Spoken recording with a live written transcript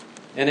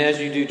And as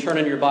you do, turn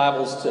in your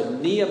Bibles to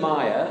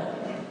Nehemiah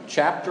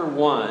chapter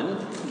 1.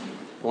 I'm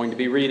going to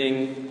be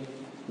reading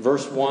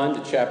verse 1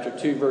 to chapter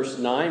 2, verse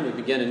 9. We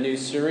begin a new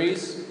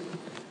series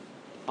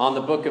on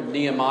the book of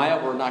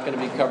Nehemiah. We're not going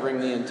to be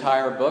covering the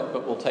entire book,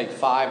 but we'll take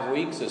 5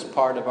 weeks as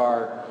part of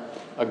our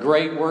A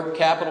Great Work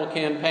Capital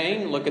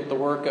campaign. Look at the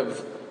work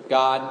of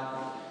God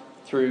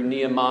through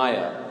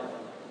Nehemiah.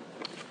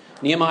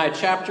 Nehemiah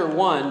chapter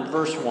 1,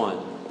 verse 1.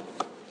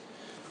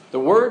 The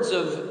words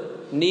of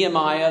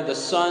Nehemiah, the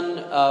son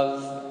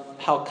of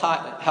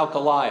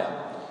Halkaliah.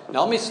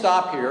 Now let me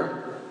stop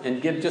here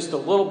and give just a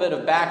little bit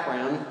of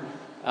background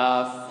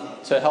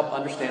to help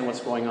understand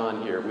what's going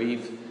on here.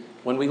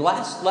 When we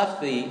last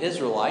left the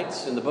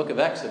Israelites in the book of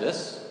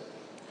Exodus,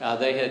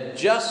 they had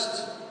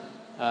just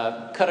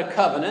cut a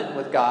covenant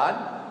with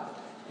God,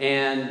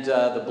 and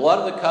the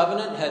blood of the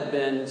covenant had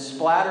been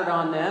splattered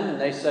on them, and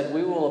they said,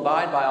 "We will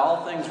abide by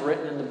all things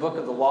written in the book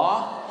of the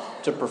law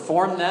to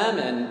perform them."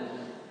 And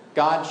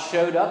God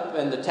showed up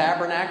in the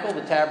tabernacle. The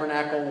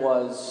tabernacle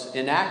was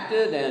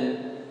enacted,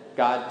 and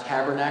God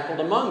tabernacled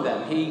among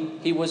them.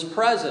 He was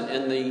present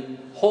in the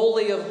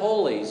Holy of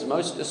Holies,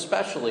 most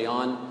especially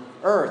on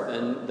earth,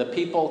 and the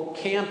people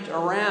camped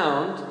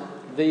around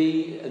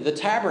the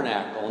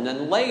tabernacle. And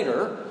then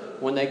later,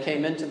 when they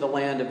came into the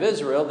land of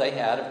Israel, they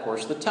had, of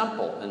course, the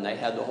temple, and they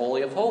had the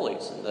Holy of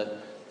Holies, and the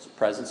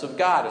presence of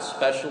God,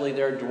 especially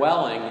their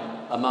dwelling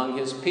among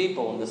his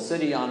people in the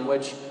city on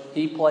which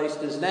he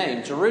placed his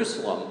name,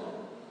 Jerusalem.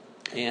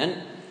 And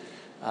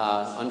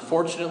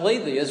unfortunately,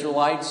 the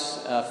Israelites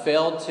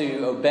failed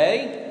to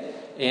obey,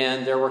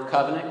 and there were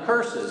covenant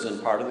curses.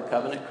 And part of the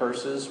covenant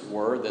curses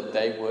were that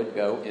they would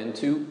go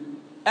into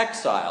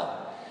exile.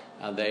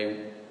 They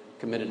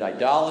committed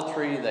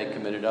idolatry, they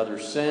committed other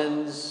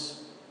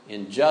sins,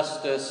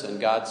 injustice, and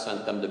God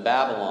sent them to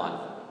Babylon.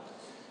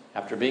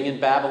 After being in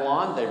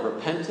Babylon, they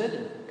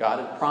repented. God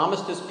had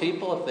promised his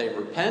people, if they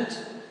repent,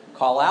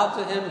 call out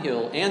to him,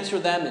 he'll answer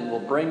them and will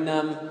bring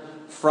them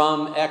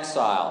from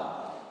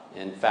exile.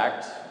 In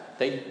fact,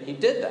 he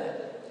did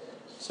that.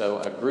 So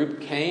a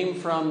group came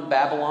from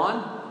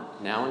Babylon,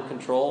 now in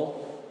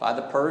control by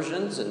the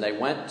Persians, and they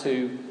went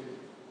to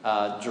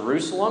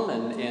Jerusalem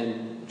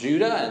and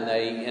Judah, and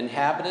they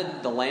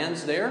inhabited the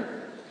lands there.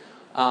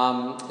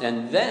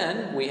 And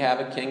then we have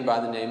a king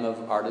by the name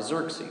of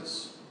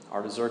Artaxerxes.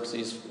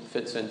 Artaxerxes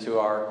fits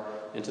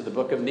into the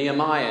book of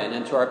Nehemiah and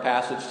into our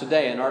passage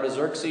today. And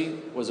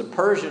Artaxerxes was a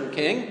Persian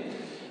king,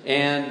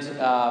 and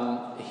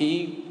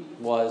he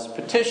was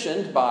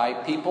petitioned by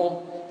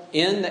people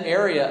in the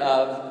area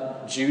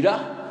of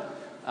Judah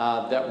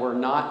that were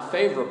not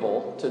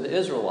favorable to the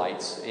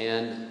Israelites,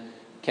 and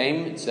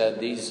came and said,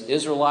 these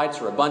Israelites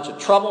are a bunch of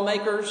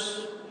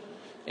troublemakers,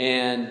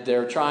 and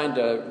they're trying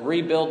to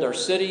rebuild their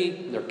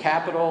city, their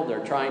capital,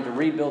 they're trying to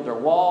rebuild their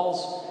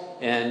walls,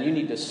 and you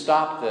need to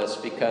stop this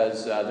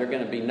because they're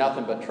going to be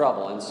nothing but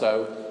trouble. And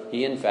so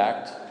he, in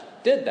fact,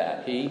 did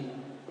that. He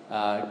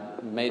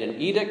made an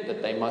edict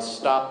that they must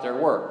stop their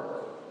work.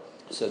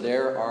 So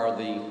there are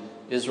the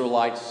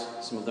Israelites.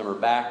 Some of them are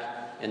back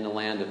in the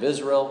land of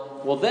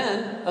Israel. Well,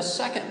 then a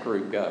second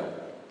group go.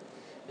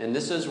 And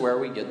this is where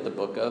we get the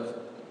book of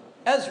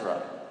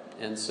Ezra.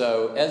 And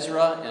so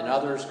Ezra and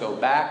others go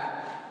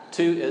back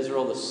to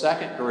Israel, the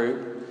second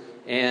group.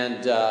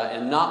 And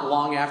not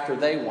long after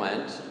they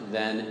went,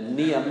 then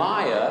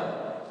Nehemiah,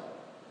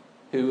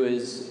 who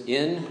is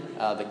in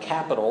the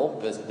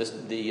capital,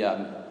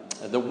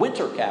 the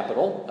winter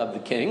capital of the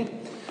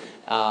king,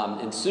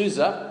 in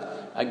Susa,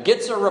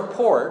 gets a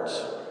report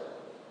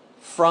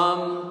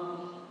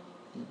from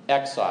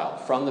exile,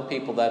 from the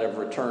people that have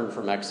returned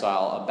from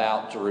exile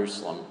about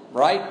Jerusalem,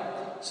 right?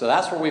 So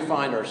that's where we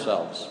find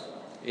ourselves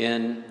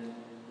in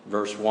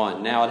verse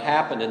 1. Now it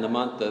happened in the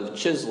month of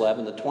Chislev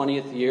in the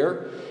 20th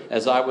year,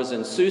 as I was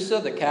in Susa,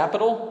 the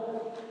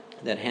capital,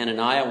 that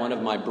Hananiah, one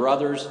of my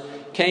brothers,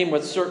 came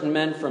with certain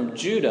men from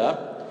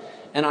Judah,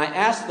 and I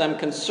asked them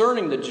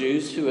concerning the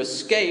Jews who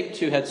escaped,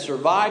 who had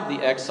survived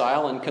the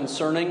exile, and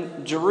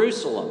concerning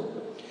Jerusalem.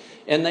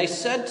 And they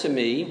said to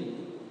me,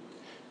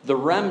 the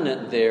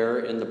remnant there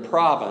in the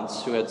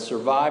province who had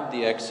survived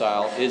the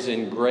exile is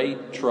in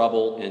great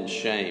trouble and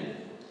shame.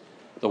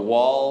 The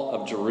wall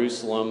of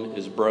Jerusalem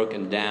is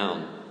broken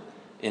down,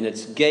 and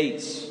its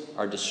gates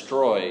are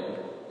destroyed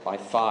by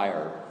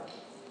fire.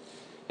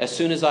 As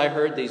soon as I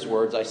heard these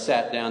words, I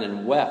sat down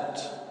and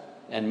wept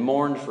and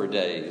mourned for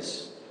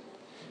days.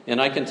 And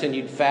I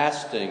continued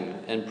fasting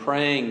and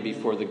praying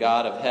before the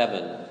God of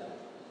heaven.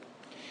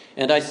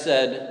 And I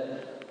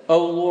said,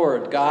 O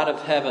Lord, God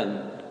of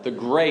heaven, the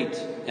great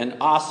and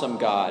awesome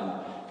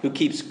God, who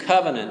keeps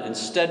covenant and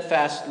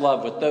steadfast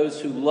love with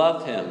those who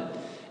love him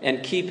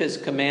and keep his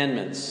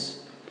commandments,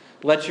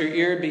 let your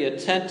ear be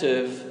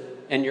attentive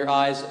and your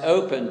eyes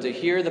open to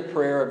hear the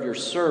prayer of your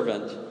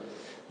servant,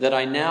 that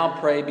I now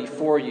pray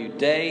before you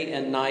day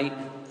and night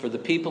for the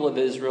people of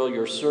Israel,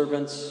 your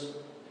servants,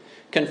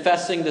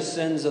 confessing the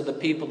sins of the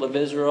people of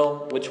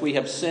Israel, which we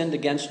have sinned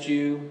against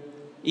you.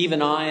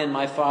 Even I and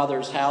my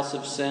father's house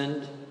have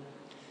sinned.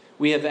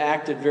 We have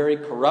acted very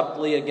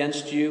corruptly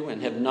against you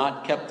and have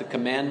not kept the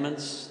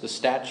commandments, the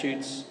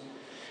statutes,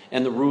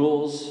 and the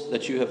rules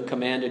that you have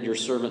commanded your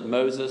servant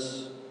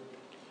Moses.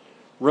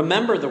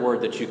 Remember the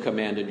word that you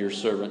commanded your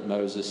servant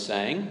Moses,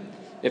 saying,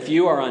 if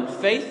you are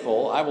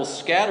unfaithful, I will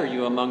scatter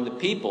you among the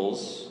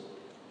peoples.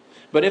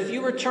 But if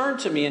you return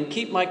to me and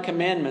keep my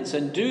commandments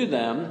and do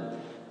them,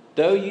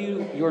 though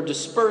your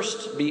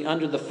dispersed be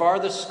under the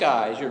farthest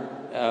skies,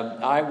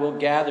 I will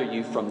gather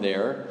you from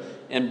there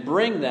and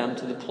bring them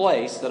to the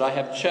place that I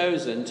have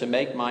chosen to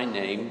make my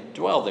name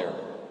dwell there.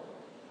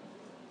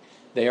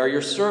 They are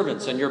your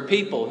servants and your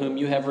people, whom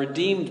you have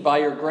redeemed by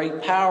your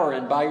great power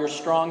and by your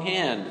strong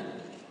hand.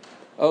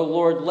 O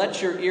Lord,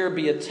 let your ear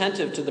be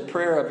attentive to the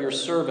prayer of your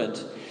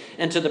servant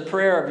and to the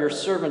prayer of your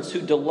servants who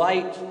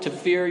delight to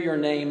fear your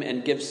name,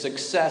 and give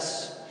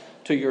success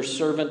to your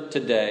servant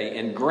today,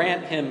 and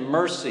grant him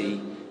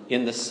mercy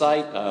in the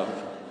sight of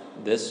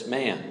this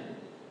man.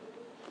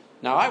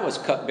 Now I was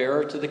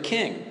cupbearer to the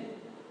king.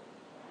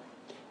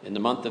 In the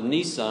month of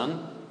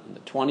Nisan, in the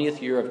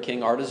 20th year of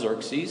King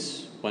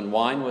Artaxerxes, when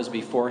wine was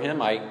before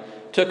him, I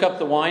took up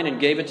the wine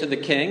and gave it to the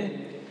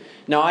king.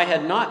 Now I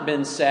had not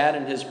been sad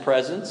in his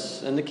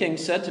presence, and the king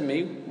said to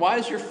me, why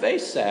is your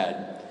face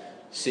sad,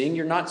 seeing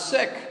you're not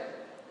sick?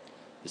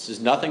 This is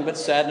nothing but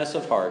sadness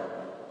of heart.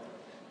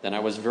 Then I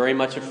was very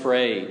much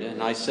afraid,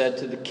 and I said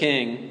to the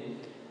king,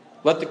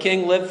 let the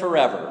king live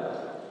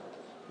forever.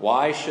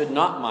 Why should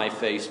not my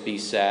face be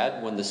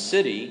sad when the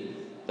city,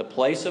 the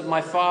place of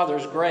my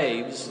father's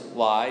graves,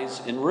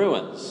 lies in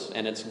ruins,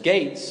 and its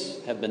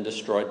gates have been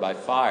destroyed by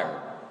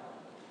fire?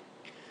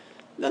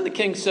 Then the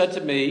king said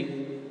to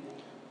me,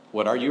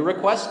 what are you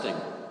requesting?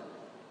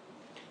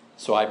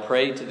 So I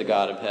prayed to the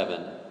God of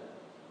heaven.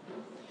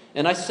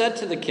 And I said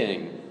to the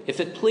king, if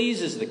it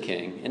pleases the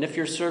king, and if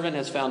your servant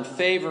has found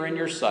favor in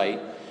your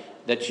sight,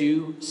 that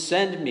you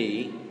send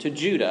me to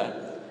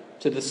Judah,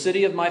 to the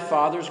city of my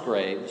father's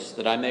graves,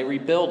 that I may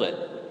rebuild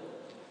it.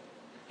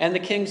 And the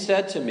king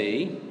said to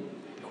me,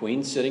 the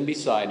queen sitting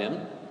beside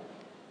him,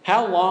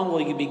 how long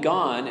will you be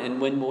gone, and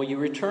when will you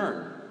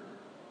return?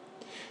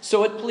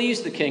 So it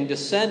pleased the king to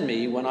send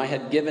me when I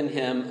had given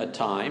him a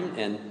time.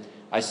 And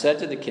I said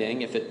to the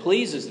king, if it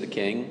pleases the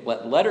king,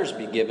 let letters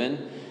be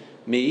given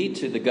me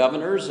to the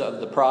governors of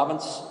the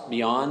province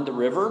beyond the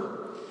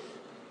river,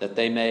 that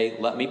they may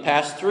let me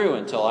pass through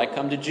until I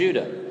come to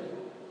Judah.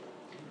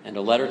 And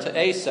a letter to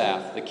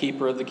Asaph, the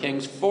keeper of the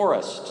king's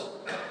forest,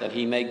 that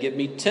he may give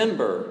me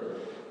timber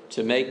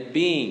to make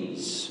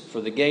beams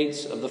for the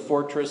gates of the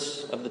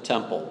fortress of the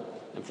temple,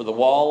 and for the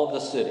wall of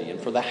the city, and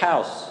for the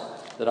house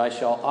that I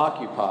shall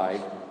occupy.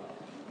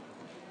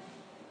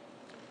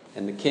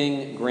 And the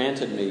king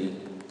granted me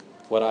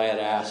what I had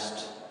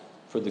asked,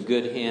 for the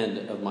good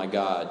hand of my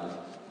God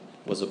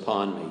was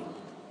upon me.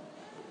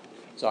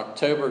 It's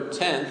October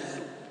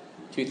 10th,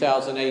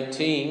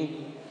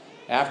 2018.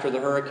 After the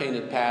hurricane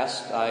had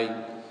passed,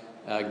 I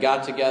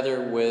got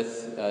together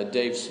with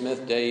Dave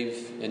Smith.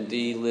 Dave and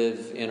Dee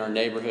live in our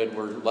neighborhood.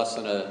 We're less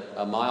than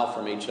a mile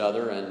from each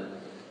other, and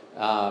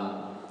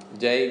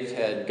Dave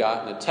had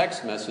gotten a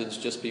text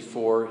message just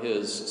before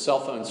his cell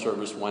phone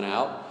service went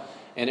out,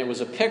 and it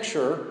was a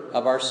picture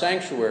of our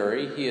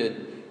sanctuary. He had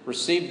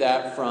received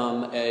that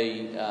from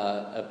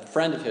a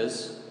friend of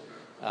his,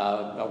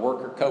 a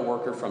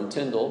co-worker from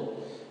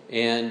Tyndall,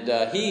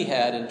 and he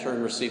had in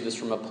turn received this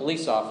from a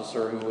police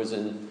officer who was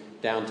in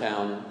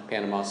downtown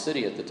Panama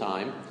City at the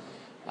time,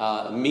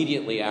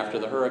 immediately after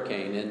the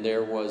hurricane. And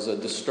there was a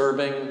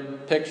disturbing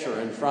picture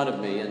in front of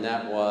me, and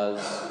that was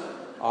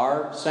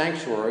our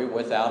sanctuary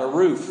without a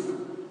roof.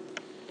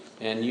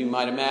 And you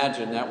might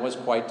imagine that was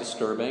quite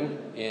disturbing,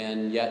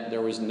 and yet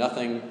there was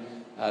nothing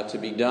to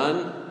be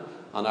done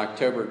on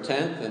October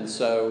 10th. And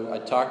so I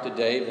talked to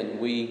Dave, and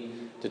we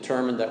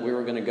determined that we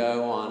were going to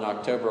go on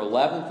October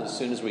 11th as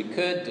soon as we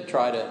could to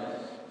try to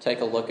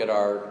take a look at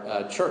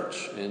our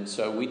church. And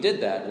so we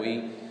did that.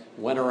 We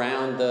went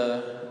around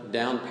the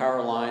down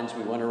power lines,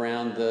 we went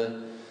around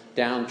the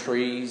down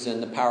trees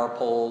and the power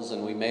poles,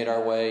 and we made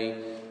our way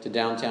to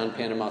downtown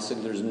Panama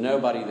City. There's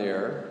nobody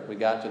there. We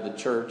got to the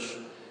church.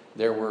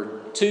 There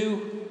were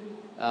two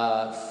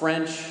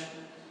French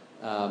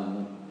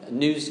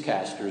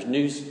newscasters,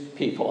 news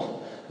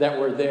people that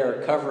were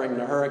there covering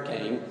the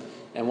hurricane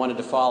and wanted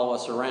to follow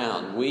us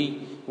around.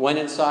 We went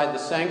inside the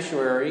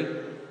sanctuary,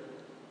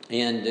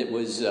 and it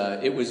was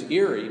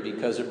eerie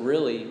because it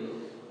really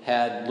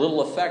had little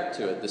effect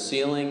to it. The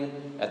ceiling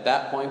at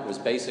that point was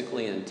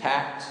basically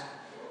intact.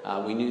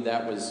 We knew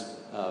that was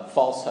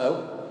false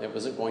hope. It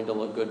wasn't going to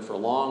look good for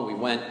long. We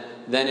went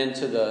then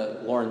into the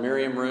Lauren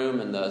Miriam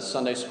room and the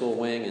Sunday school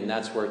wing, and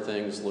that's where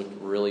things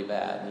looked really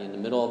bad. In the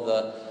middle of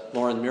the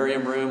Lauren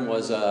Miriam room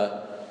was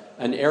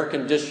an air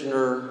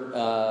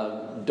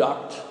conditioner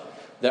duct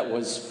that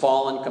was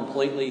fallen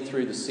completely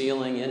through the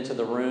ceiling into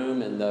the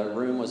room, and the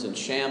room was in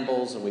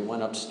shambles. And we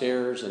went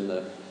upstairs, and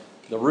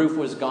the roof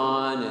was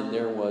gone, and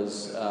there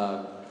was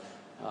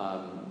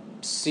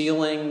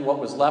ceiling. What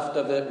was left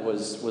of it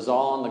was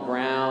all on the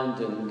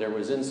ground, and there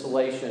was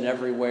insulation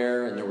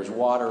everywhere, and there was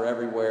water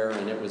everywhere,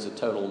 and it was a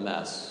total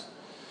mess.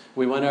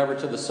 We went over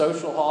to the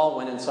social hall,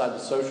 went inside the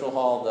social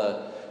hall.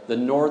 The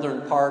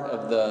northern part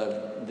of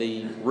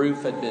the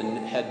roof had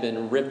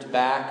been ripped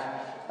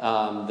back.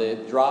 The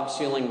drop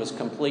ceiling was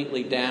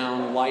completely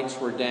down. Lights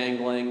were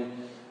dangling.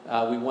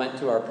 We went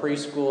to our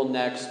preschool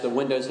next. The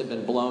windows had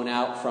been blown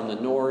out from the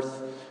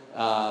north.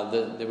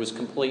 It was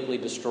completely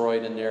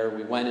destroyed in there.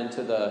 We went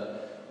into the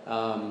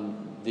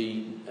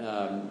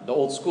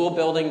old school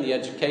building, the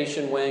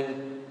education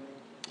wing,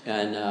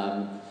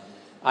 and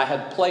I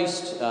had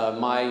placed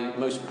my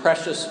most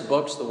precious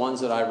books, the ones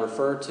that I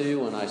refer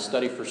to when I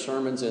study for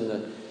sermons, in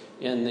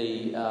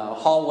the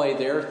hallway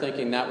there,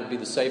 thinking that would be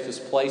the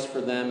safest place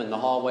for them. And the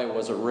hallway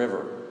was a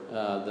river.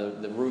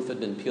 The roof had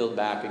been peeled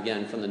back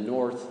again from the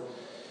north,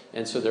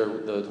 and so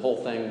the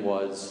whole thing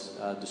was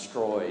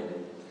destroyed.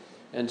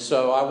 And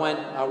so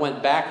I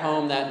went back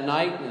home that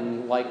night,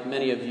 and like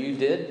many of you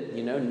did,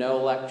 no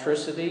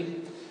electricity.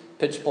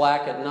 Pitch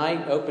black at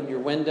night, opened your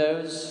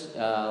windows,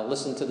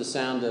 listened to the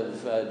sound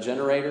of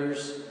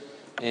generators,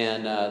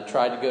 and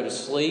tried to go to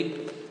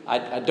sleep.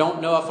 I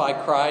don't know if I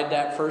cried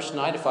that first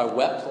night, if I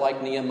wept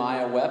like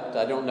Nehemiah wept.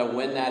 I don't know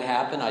when that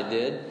happened. I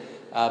did.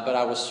 But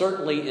I was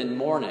certainly in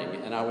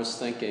mourning, and I was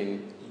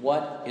thinking,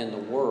 what in the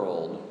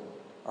world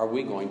are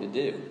we going to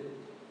do?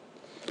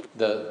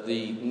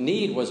 The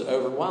need was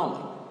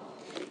overwhelming.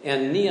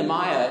 And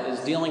Nehemiah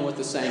is dealing with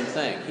the same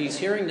thing. He's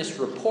hearing this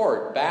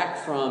report back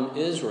from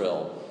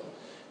Israel,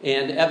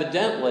 and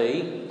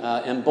evidently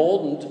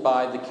emboldened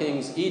by the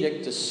king's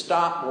edict to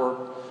stop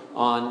work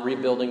on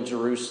rebuilding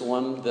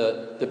Jerusalem,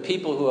 the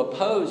people who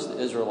opposed the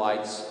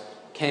Israelites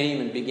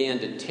came and began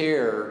to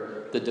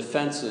tear the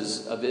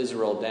defenses of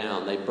Israel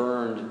down. They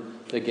burned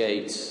the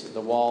gates.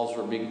 The walls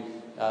were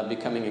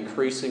becoming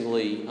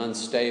increasingly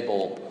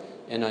unstable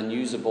and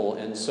unusable.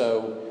 And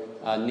so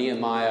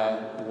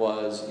Nehemiah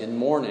was in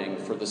mourning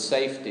for the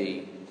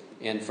safety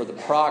and for the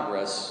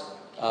progress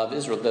of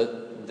Israel.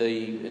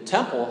 The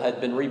temple had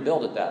been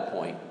rebuilt at that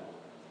point,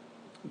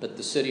 but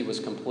the city was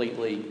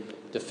completely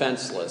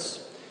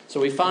defenseless. So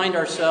we find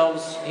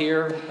ourselves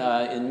here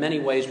in many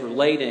ways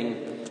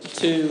relating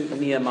to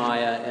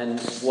Nehemiah and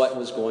what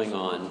was going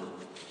on.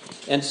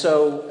 And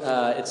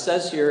so it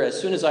says here, as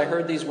soon as I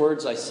heard these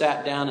words, I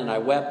sat down and I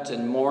wept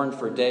and mourned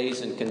for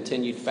days and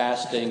continued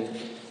fasting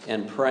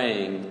and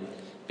praying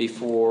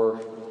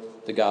before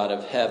the God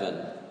of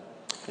heaven.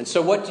 And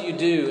so what do you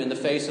do in the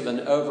face of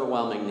an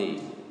overwhelming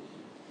need?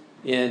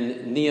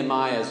 In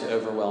Nehemiah's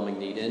overwhelming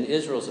need, in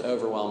Israel's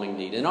overwhelming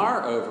need, in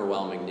our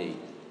overwhelming need,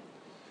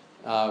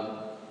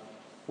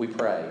 we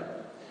pray.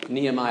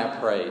 Nehemiah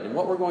prayed. And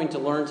what we're going to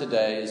learn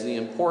today is the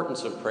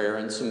importance of prayer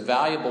and some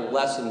valuable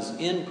lessons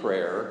in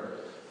prayer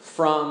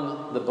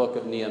from the book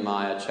of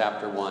Nehemiah,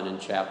 chapter 1 and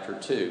chapter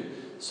 2.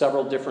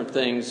 Several different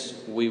things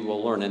we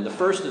will learn. And the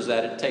first is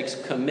that it takes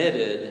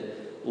committed,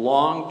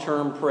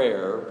 long-term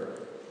prayer,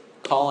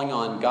 calling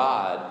on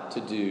God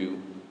to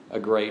do a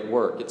great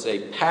work. It's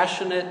a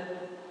passionate,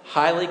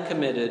 highly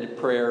committed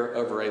prayer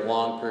over a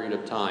long period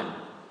of time.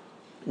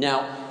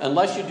 Now,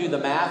 unless you do the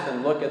math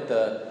and look at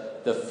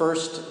the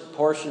first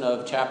portion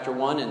of chapter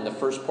 1 and the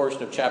first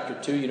portion of chapter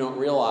 2, you don't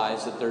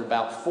realize that there are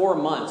about 4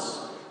 months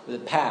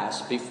that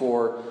pass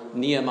before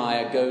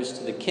Nehemiah goes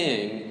to the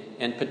king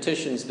and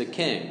petitions the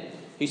king.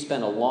 He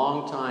spent a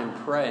long time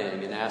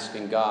praying and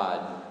asking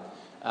God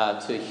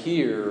to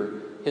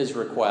hear his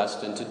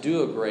request and to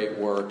do a great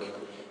work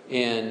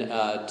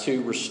and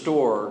to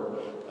restore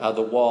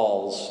the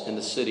walls in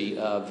the city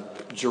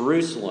of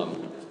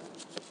Jerusalem.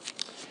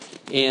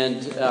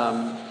 And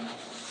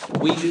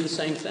we do the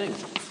same thing.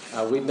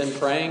 We've been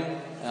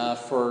praying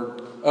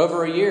for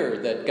over a year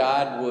that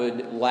God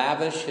would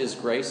lavish his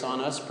grace on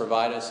us,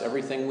 provide us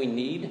everything we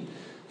need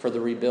for the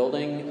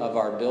rebuilding of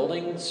our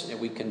buildings, and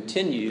we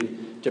continue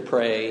to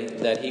pray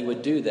that he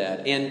would do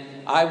that. And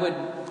I would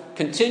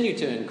continue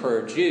to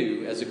encourage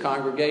you as a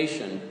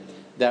congregation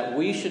that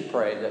we should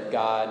pray that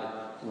God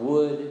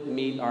would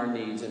meet our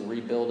needs in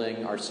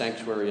rebuilding our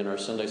sanctuary and our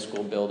Sunday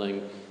school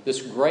building.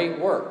 This great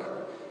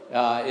work.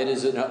 It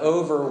is an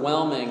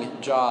overwhelming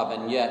job,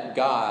 and yet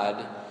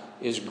God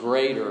is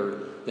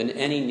greater than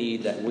any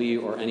need that we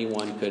or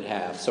anyone could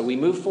have. So we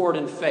move forward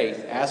in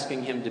faith,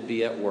 asking him to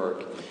be at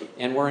work.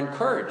 And we're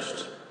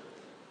encouraged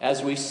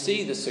as we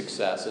see the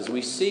success, as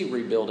we see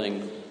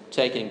rebuilding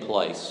taking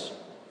place.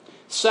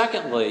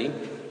 Secondly,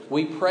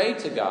 we pray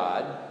to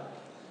God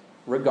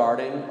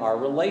regarding our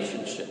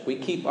relationship. We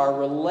keep our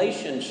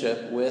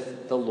relationship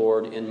with the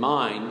Lord in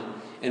mind,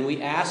 and we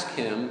ask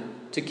him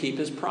to keep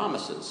his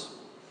promises.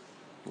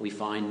 We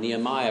find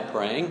Nehemiah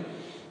praying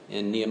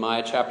in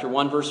Nehemiah chapter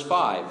 1, verse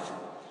 5.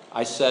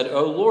 I said,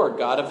 O Lord,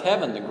 God of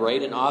heaven, the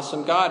great and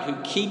awesome God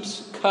who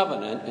keeps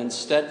covenant and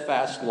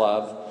steadfast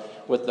love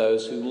with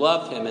those who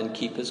love him and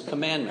keep his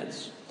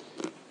commandments.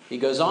 He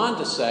goes on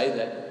to say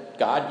that,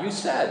 God, you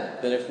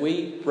said that if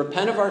we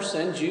repent of our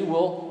sins, you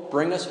will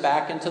bring us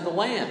back into the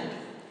land.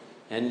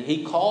 And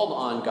he called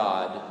on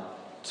God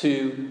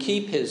to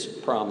keep his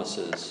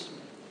promises.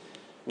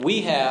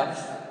 We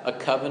have a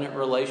covenant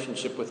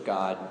relationship with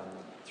God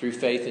through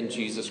faith in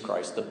Jesus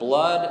Christ. The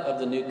blood of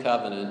the new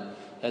covenant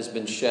has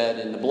been shed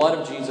in the blood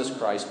of Jesus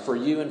Christ for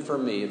you and for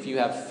me, if you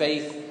have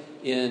faith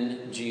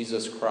in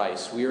Jesus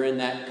Christ. We are in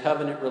that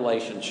covenant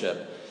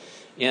relationship.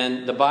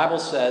 And the Bible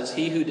says,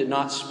 he who did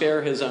not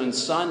spare his own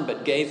son,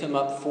 but gave him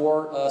up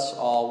for us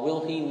all,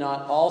 will he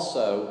not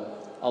also,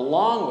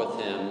 along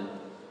with him,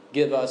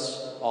 give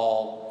us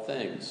all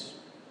things?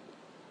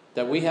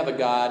 That we have a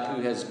God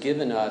who has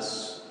given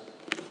us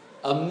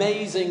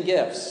amazing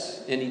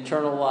gifts in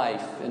eternal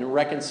life, and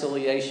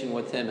reconciliation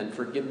with him, and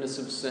forgiveness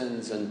of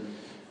sins, and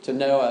to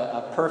know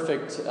a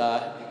perfect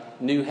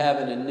new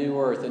heaven and new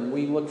earth. And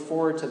we look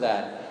forward to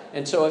that.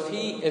 And so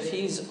if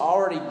he's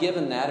already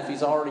given that, if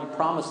he's already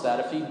promised that,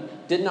 if he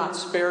did not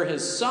spare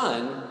his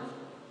son,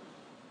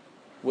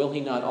 will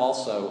he not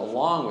also,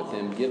 along with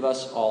him, give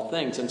us all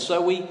things? And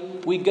so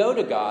we go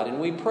to God and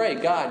we pray,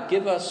 God,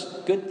 give us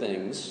good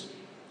things.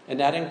 And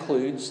that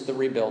includes the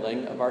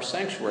rebuilding of our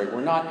sanctuary.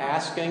 We're not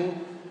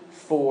asking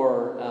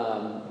for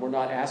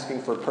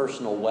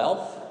personal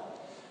wealth.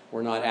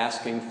 We're not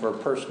asking for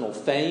personal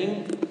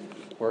fame.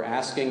 We're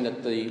asking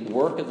that the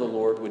work of the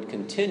Lord would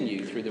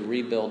continue through the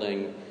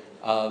rebuilding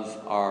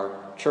of our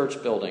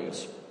church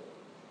buildings.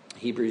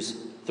 Hebrews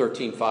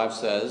 13:5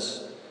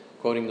 says,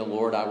 quoting the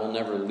Lord, I will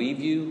never leave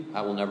you,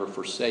 I will never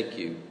forsake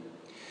you.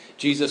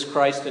 Jesus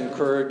Christ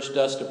encouraged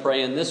us to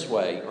pray in this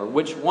way, or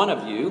which one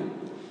of you,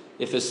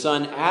 if his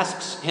son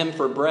asks him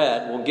for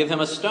bread, will give him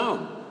a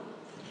stone?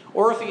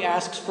 Or if he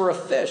asks for a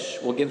fish,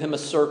 will give him a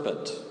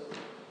serpent?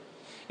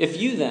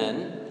 If you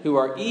then, who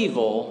are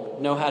evil,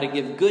 know how to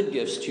give good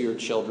gifts to your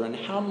children,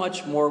 how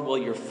much more will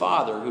your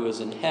Father who is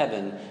in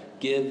heaven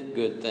give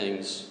good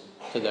things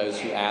to those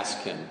who ask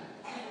him?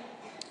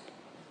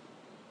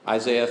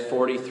 Isaiah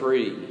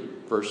 43,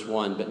 verse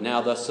 1, but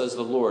now thus says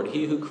the Lord,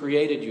 he who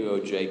created you, O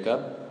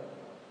Jacob,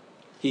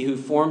 he who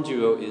formed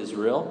you, O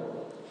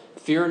Israel,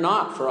 fear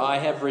not, for I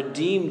have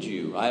redeemed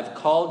you. I have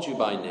called you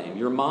by name.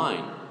 You're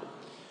mine.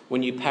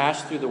 When you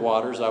pass through the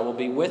waters, I will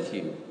be with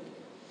you.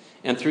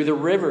 And through the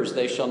rivers,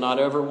 they shall not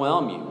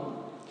overwhelm you.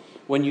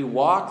 When you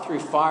walk through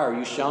fire,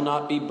 you shall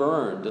not be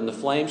burned, and the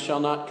flame shall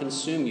not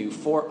consume you.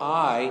 For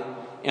I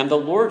am the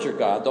Lord your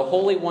God, the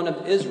Holy One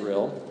of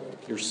Israel,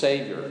 your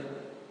Savior.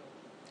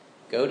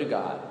 Go to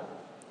God.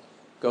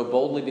 Go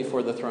boldly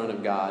before the throne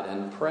of God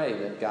and pray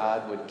that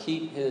God would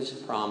keep his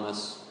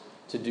promise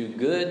to do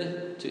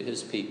good to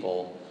his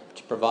people,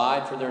 to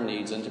provide for their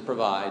needs, and to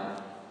provide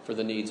for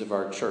the needs of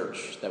our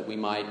church, that we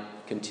might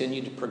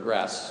continue to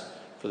progress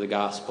for the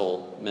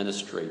gospel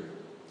ministry.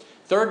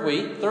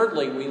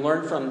 Thirdly, we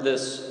learn from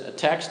this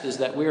text is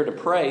that we are to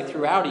pray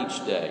throughout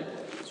each day.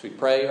 So we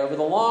pray over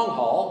the long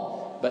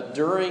haul, but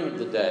during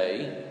the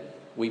day,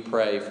 we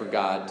pray for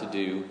God to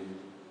do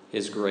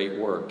his great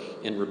work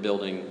in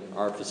rebuilding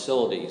our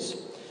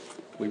facilities.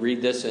 We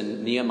read this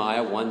in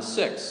Nehemiah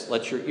 1:6.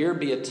 Let your ear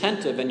be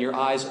attentive and your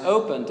eyes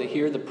open to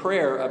hear the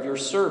prayer of your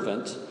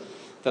servant,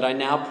 that I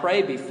now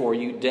pray before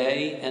you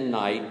day and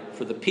night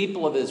for the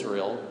people of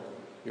Israel,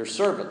 your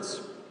servants.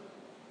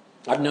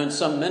 I've known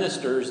some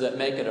ministers that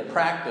make it a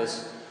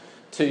practice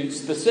to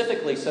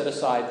specifically set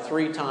aside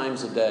 3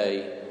 times a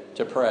day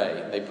to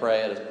pray. They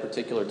pray at a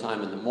particular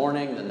time in the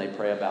morning, then they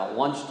pray about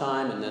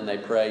lunchtime, and then they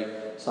pray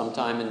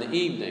sometime in the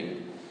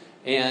evening.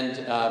 And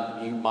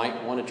you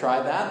might want to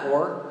try that,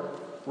 or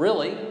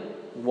really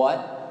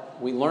what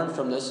we learn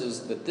from this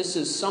is that this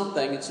is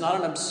something, it's not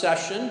an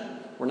obsession.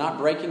 We're not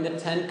breaking the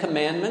 10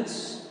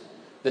 commandments.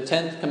 The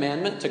 10th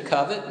commandment, to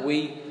covet,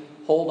 we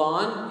hold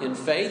on in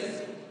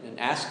faith and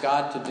ask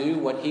God to do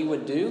what he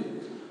would do,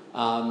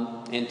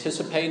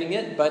 anticipating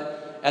it.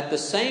 But at the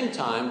same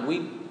time,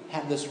 we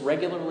have this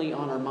regularly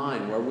on our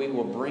mind where we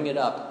will bring it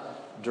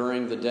up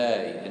during the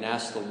day and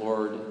ask the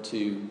Lord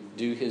to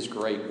do his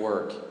great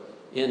work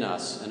in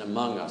us and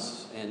among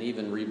us and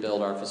even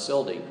rebuild our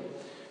facility.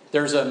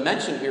 There's a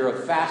mention here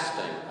of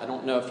fasting. I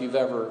don't know if you've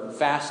ever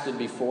fasted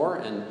before,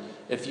 and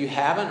if you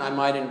haven't, I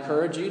might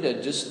encourage you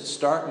to just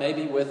start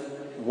maybe with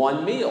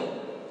one meal.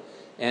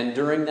 And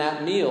during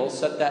that meal,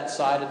 set that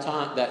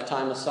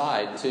time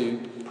aside to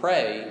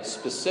pray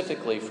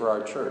specifically for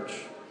our church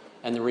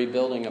and the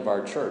rebuilding of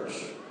our church.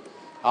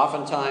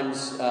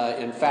 Oftentimes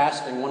in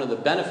fasting, one of the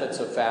benefits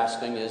of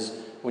fasting is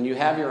when you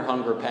have your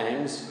hunger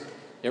pangs,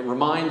 it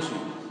reminds you.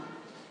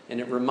 And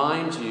it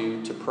reminds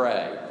you to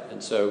pray.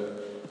 And so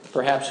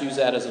perhaps use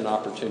that as an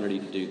opportunity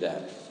to do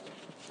that.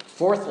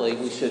 Fourthly,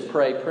 we should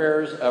pray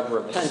prayers of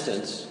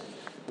repentance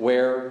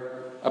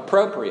where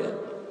appropriate.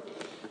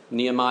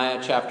 Nehemiah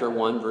chapter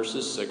 1,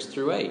 verses 6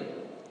 through 8.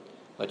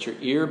 Let your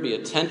ear be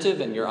attentive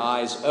and your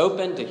eyes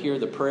open to hear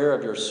the prayer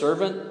of your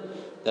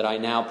servant, that I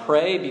now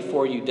pray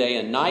before you day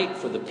and night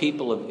for the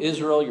people of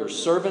Israel, your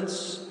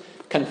servants,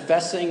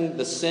 confessing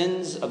the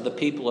sins of the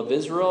people of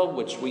Israel,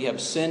 which we have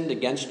sinned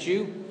against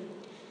you.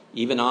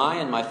 Even I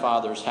and my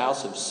father's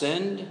house have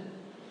sinned.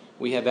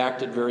 We have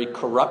acted very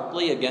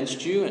corruptly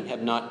against you and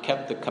have not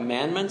kept the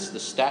commandments,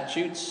 the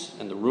statutes,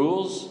 and the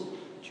rules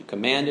that you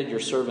commanded your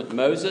servant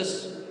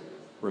Moses.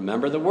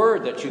 Remember the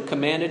word that you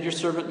commanded your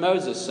servant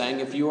Moses, saying,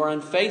 if you are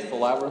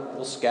unfaithful, I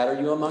will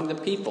scatter you among the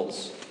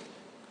peoples.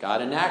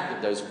 God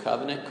enacted those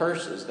covenant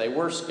curses. They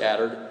were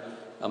scattered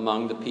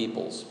among the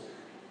peoples.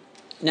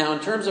 Now, in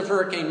terms of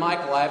Hurricane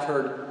Michael, I've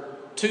heard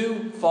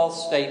two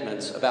false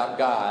statements about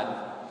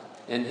God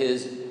and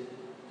his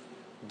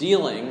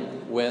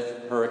dealing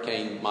with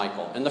Hurricane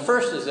Michael. And the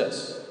first is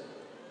this: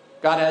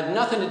 God had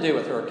nothing to do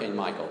with Hurricane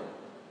Michael.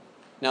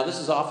 Now, this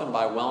is often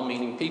by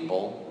well-meaning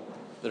people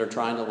that are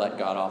trying to let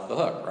God off the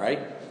hook, right?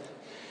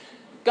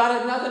 God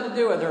had nothing to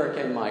do with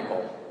Hurricane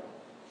Michael.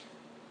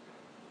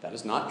 That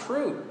is not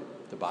true.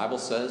 The Bible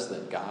says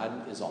that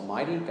God is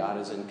almighty, God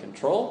is in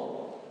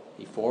control.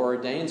 He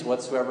foreordains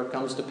whatsoever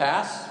comes to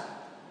pass.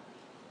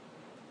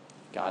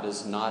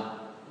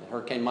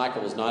 Hurricane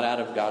Michael is not out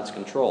of God's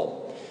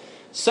control.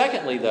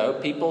 Secondly, though,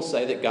 people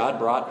say that God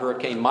brought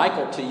Hurricane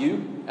Michael to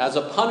you as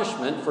a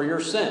punishment for your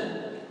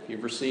sin. If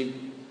you've received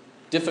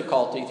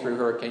difficulty through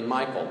Hurricane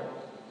Michael,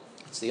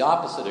 it's the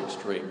opposite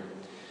extreme.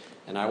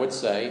 And I would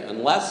say,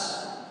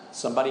 unless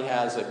somebody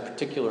has a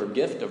particular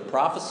gift of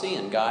prophecy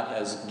and God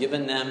has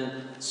given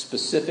them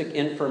specific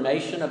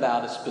information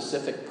about a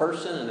specific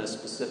person and a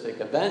specific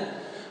event,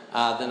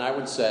 then I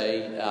would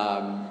say,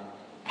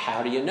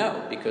 how do you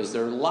know? Because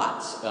there are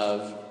lots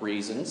of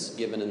reasons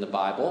given in the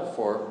Bible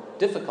for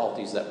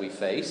difficulties that we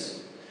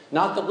face,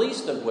 not the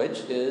least of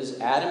which is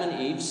Adam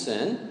and Eve's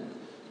sin,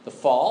 the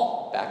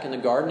fall back in the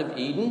Garden of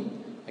Eden.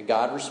 And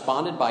God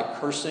responded by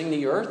cursing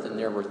the earth, and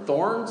there were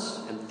thorns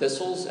and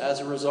thistles as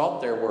a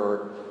result. There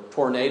were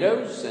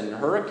tornadoes and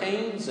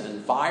hurricanes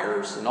and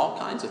fires and all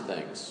kinds of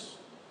things.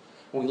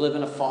 We live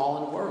in a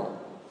fallen world.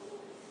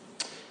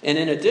 And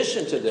in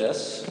addition to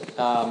this,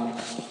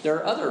 there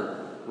are other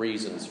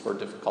reasons for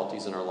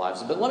difficulties in our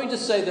lives. But let me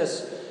just say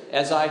this,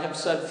 as I have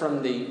said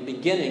from the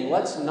beginning,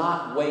 let's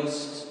not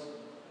waste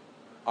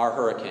our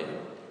hurricane.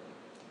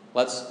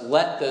 Let's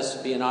let this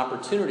be an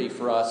opportunity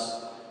for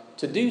us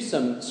to do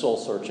some soul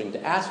searching,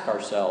 to ask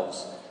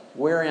ourselves,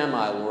 where am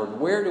I, Lord?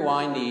 Where do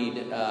I need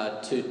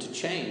to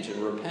change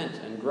and repent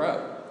and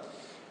grow?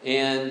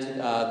 And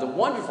the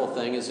wonderful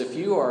thing is, if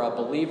you are a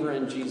believer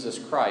in Jesus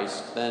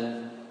Christ,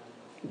 then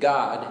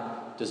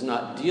God does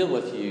not deal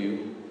with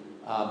you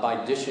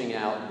by dishing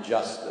out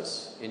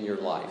justice in your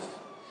life.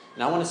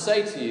 And I want to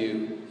say to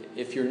you,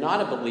 if you're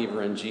not a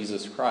believer in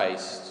Jesus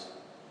Christ,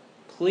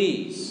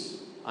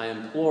 please, I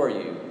implore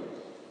you,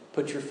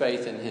 put your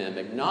faith in him.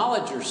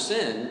 Acknowledge your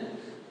sin,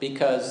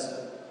 because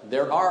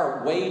there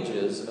are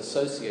wages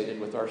associated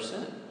with our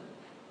sin.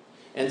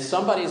 And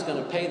somebody's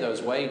going to pay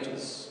those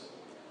wages.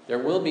 There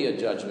will be a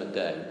judgment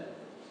day.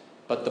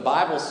 But the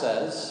Bible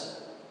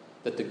says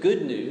that the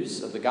good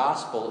news of the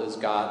gospel is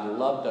God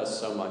loved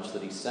us so much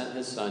that he sent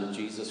his son,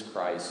 Jesus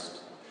Christ,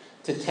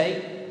 to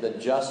take the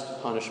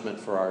just punishment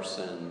for our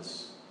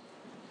sins.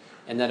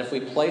 And that if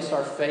we place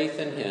our faith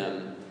in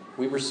him,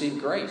 we receive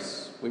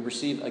grace. We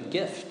receive a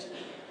gift.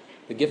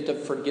 The gift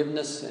of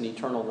forgiveness and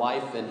eternal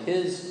life. And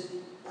his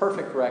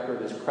perfect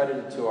record is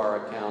credited to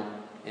our account.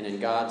 And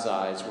in God's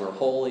eyes, we're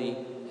holy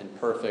and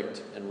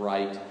perfect and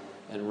right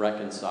and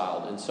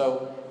reconciled. And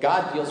so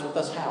God deals with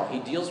us how? He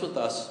deals with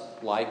us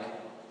like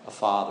a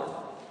father.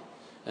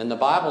 And the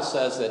Bible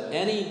says that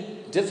any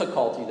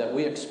difficulty that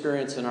we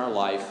experience in our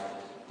life,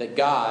 that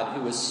God,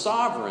 who is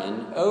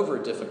sovereign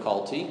over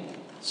difficulty,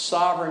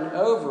 sovereign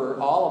over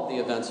all of the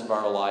events of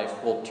our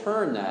life, will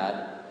turn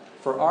that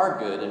for our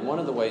good. And one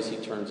of the ways he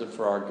turns it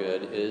for our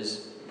good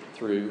is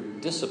through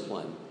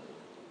discipline,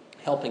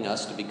 helping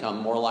us to become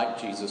more like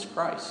Jesus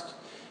Christ.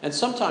 And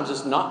sometimes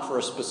it's not for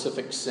a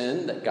specific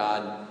sin that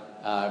God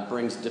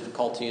brings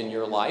difficulty in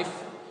your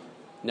life.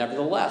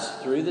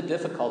 Nevertheless, through the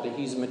difficulty,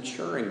 he's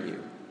maturing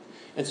you.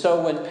 And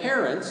so when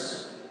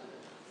parents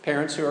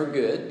who are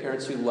good,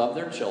 parents who love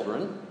their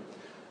children,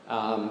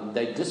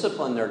 they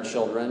discipline their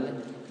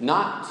children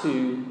not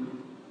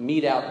to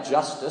mete out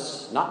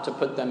justice, not to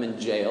put them in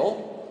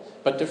jail,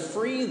 but to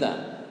free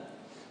them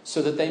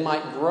so that they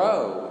might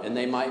grow and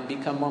they might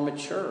become more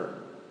mature.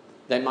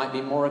 They might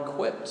be more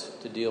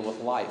equipped to deal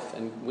with life.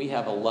 And we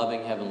have a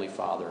loving Heavenly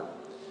Father.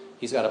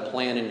 He's got a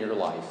plan in your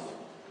life.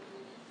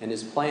 And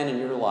his plan in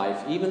your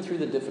life, even through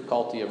the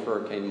difficulty of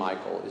Hurricane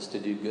Michael, is to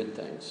do good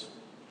things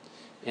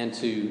and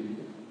to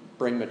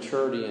bring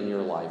maturity in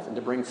your life and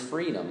to bring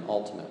freedom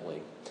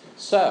ultimately.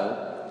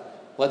 So,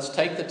 let's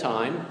take the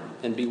time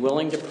and be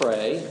willing to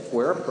pray,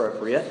 where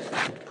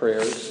appropriate,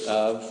 prayers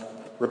of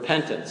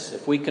repentance.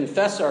 If we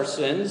confess our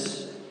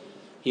sins,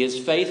 he is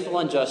faithful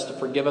and just to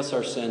forgive us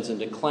our sins and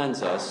to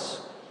cleanse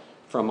us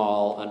from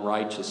all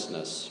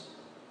unrighteousness.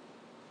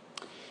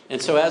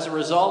 And so as a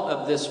result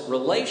of this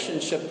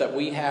relationship that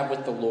we have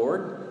with the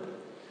Lord,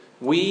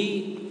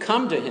 we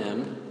come to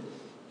him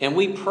and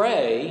we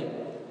pray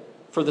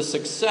for the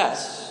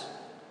success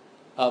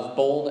of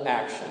bold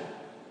action.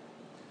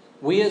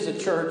 We as a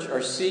church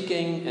are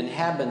seeking and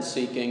have been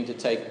seeking to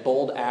take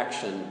bold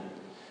action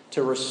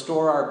to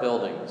restore our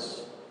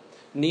buildings.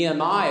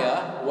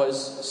 Nehemiah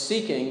was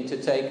seeking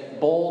to take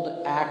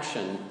bold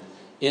action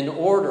in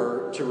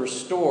order to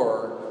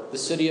restore the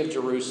city of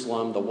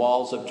Jerusalem, the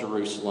walls of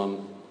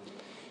Jerusalem.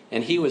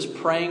 And he was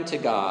praying to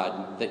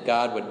God that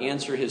God would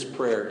answer his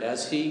prayer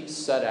as he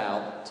set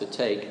out to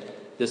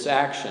take this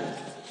action.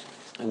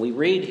 And we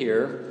read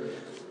here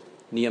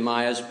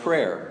Nehemiah's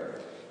prayer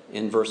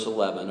in verse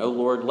 11. O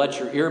Lord, let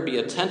your ear be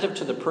attentive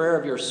to the prayer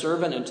of your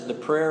servant and to the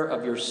prayer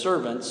of your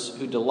servants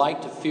who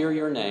delight to fear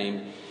your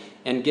name,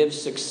 and give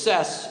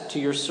success to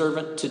your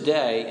servant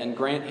today, and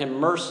grant him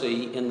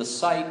mercy in the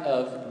sight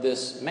of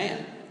this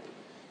man.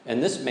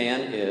 And this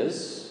man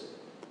is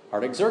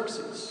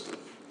Artaxerxes.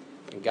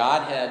 And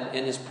God had,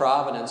 in his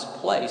providence,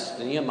 placed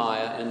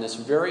Nehemiah in this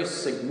very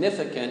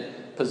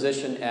significant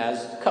position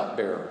as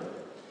cupbearer.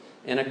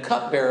 And a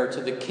cupbearer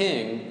to the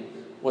king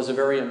was a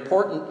very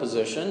important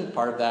position.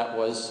 Part of that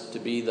was to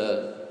be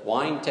the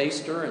wine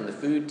taster and the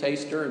food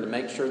taster and to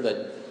make sure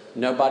that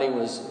nobody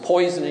was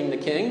poisoning the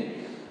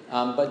king.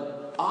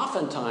 But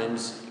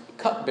oftentimes,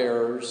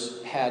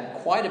 cupbearers had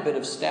quite a bit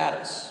of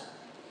status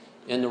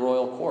in the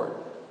royal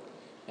court.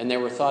 And they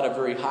were thought of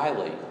very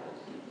highly.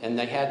 And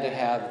they had to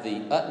have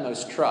the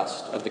utmost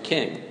trust of the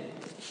king.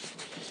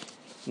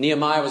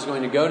 Nehemiah was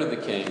going to go to the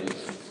king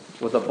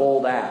with a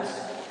bold ask.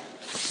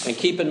 And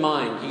keep in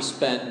mind, he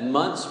spent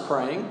months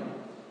praying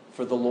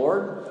for the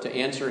Lord to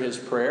answer his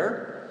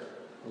prayer.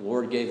 The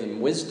Lord gave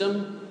him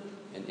wisdom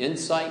and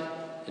insight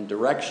and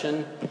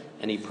direction,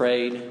 and he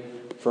prayed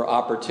for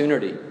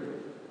opportunity.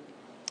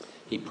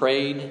 He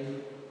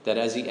prayed that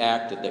as he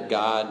acted, that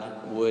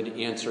God would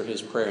answer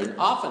his prayer. And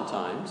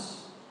oftentimes,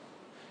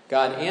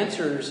 God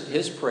answers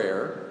his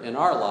prayer in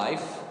our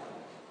life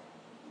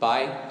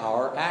by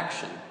our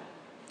action,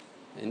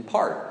 in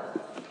part.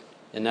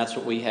 And that's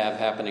what we have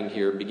happening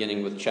here,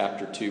 beginning with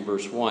chapter 2,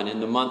 verse 1. In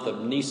the month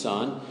of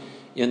Nisan,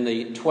 in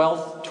the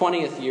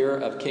 20th year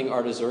of King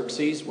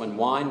Artaxerxes, when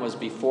wine was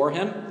before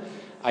him,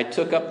 I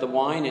took up the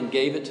wine and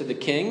gave it to the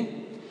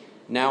king.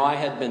 Now I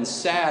had been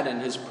sad in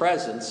his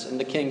presence, and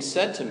the king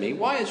said to me,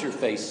 Why is your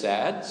face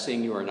sad,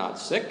 seeing you are not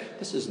sick?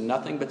 This is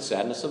nothing but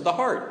sadness of the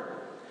heart.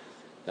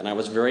 Then I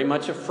was very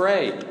much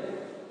afraid.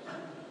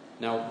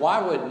 Now,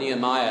 why would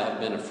Nehemiah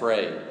have been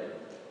afraid?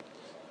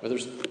 Well,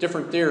 there's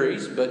different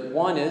theories, but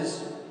one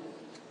is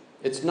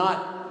it's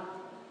not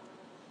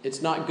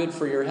good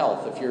for your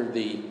health if you're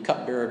the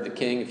cupbearer of the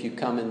king, if you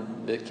come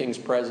in the king's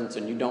presence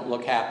and you don't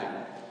look happy.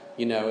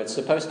 You know, it's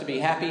supposed to be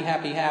happy,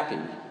 happy, happy,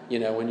 you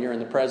know, when you're in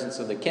the presence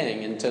of the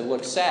king. And to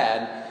look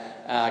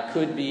sad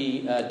could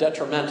be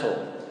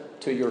detrimental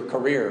to your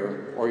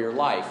career or your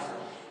life.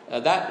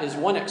 That is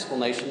one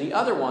explanation. The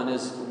other one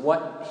is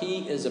what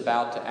he is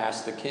about to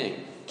ask the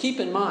king.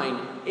 Keep in mind,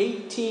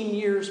 18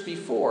 years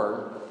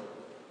before,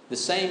 the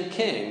same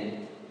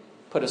king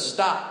put a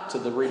stop to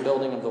the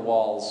rebuilding of the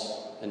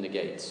walls and the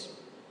gates.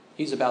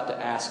 He's about to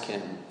ask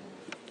him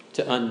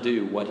to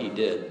undo what he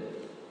did.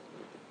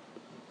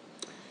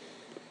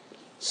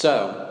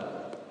 So,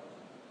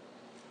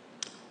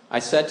 I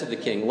said to the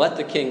king, Let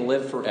the king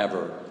live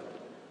forever.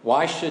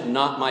 Why should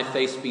not my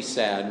face be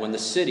sad when the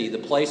city, the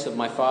place of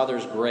my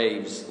father's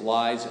graves,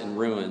 lies in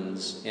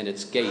ruins and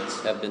its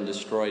gates have been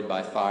destroyed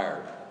by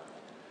fire?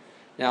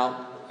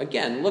 Now,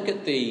 again, look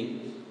at the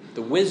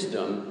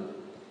wisdom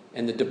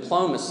and the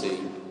diplomacy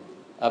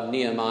of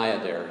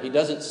Nehemiah there. He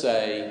doesn't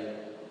say,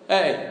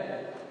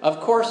 Hey,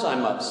 of course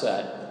I'm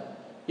upset.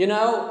 You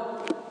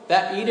know,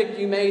 that edict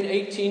you made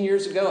 18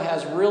 years ago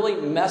has really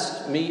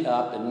messed me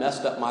up and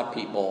messed up my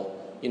people.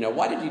 You know,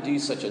 why did you do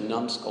such a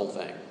numbskull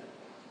thing?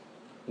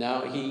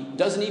 Now, he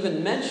doesn't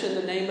even mention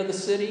the name of the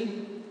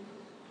city.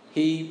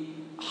 He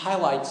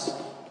highlights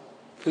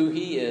who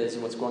he is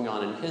and what's going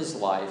on in his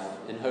life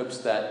in hopes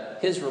that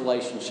his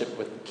relationship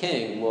with the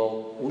king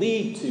will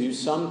lead to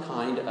some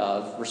kind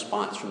of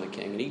response from the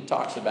king. And he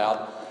talks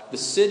about the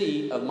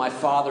city of my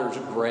father's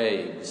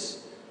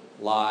graves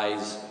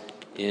lies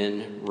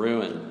in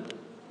ruin.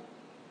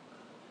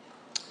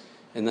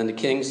 And then the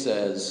king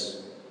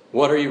says,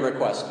 What are you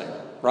requesting?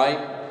 Right?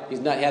 He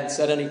hadn't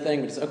said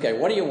anything, but he said, Okay,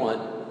 what do you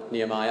want,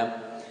 Nehemiah?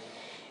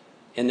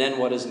 And then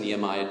what does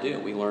Nehemiah do?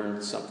 We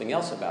learn something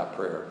else about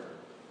prayer.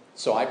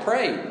 So I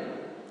prayed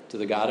to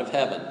the God of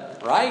heaven,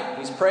 right?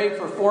 He's prayed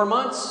for 4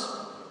 months.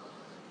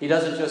 He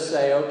doesn't just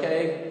say,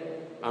 Okay,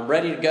 I'm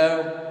ready to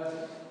go.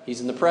 He's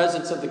in the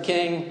presence of the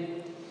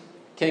king.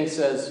 King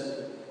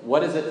says,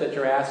 What is it that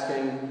you're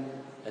asking?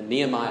 And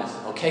Nehemiah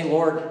says, Okay,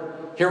 Lord,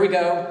 here we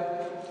go.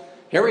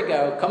 Here we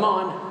go. Come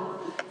on.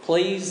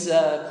 Please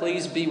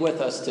be with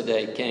us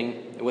today,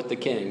 King, with the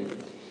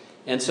king.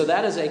 And so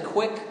that is a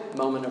quick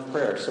moment of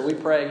prayer. So we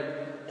pray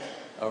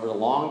over a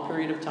long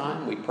period of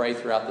time. We pray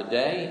throughout the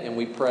day, and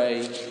we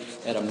pray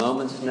at a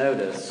moment's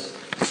notice,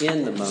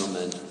 in the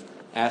moment,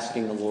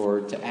 asking the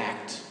Lord to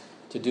act,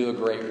 to do a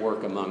great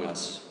work among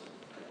us.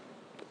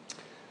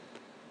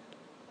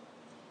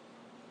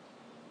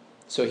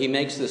 So he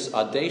makes this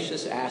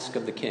audacious ask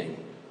of the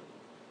king.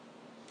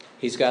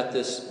 He's got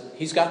this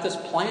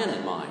plan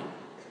in mind,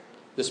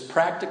 this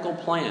practical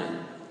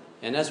plan.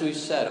 And as we've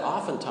said,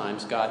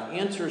 oftentimes God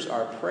answers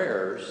our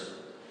prayers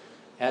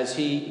as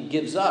he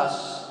gives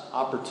us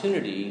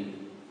opportunity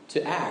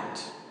to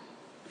act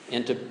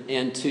and to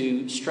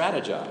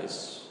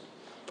strategize.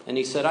 And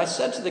he said, I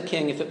said to the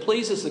king, if it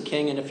pleases the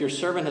king, and if your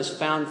servant has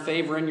found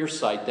favor in your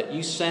sight, that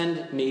you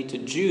send me to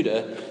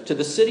Judah, to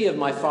the city of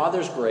my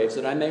father's graves,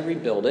 that I may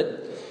rebuild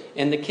it.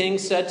 And the king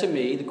said to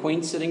me, the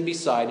queen sitting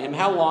beside him,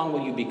 how long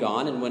will you be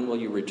gone, and when will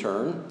you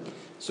return?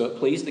 So it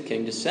pleased the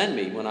king to send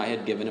me when I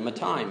had given him a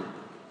time.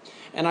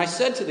 And I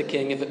said to the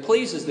king, if it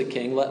pleases the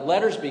king, let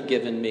letters be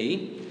given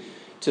me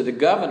to the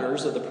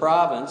governors of the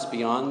province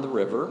beyond the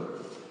river,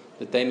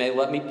 that they may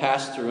let me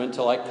pass through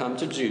until I come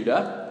to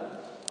Judah.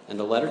 And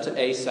a letter to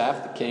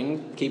Asaph, the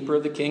king, keeper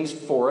of the king's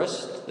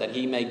forest, that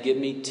he may give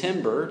me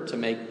timber to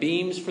make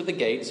beams for the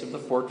gates of the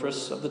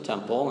fortress of the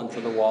temple, and for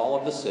the wall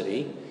of the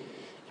city,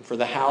 and for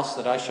the house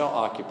that I shall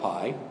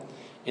occupy.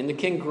 And the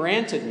king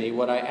granted me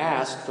what I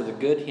asked, for the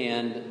good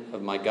hand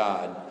of my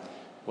God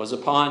was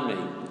upon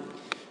me.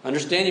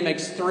 Understand, he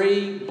makes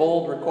three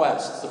bold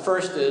requests. The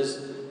first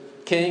is,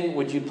 King,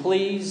 would you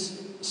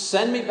please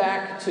send me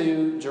back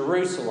to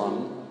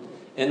Jerusalem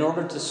in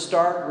order to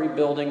start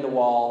rebuilding the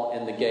wall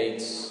and the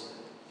gates?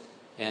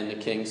 And the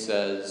king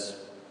says,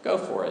 go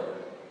for it.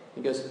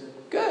 He goes,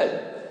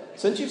 good.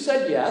 Since you've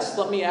said yes,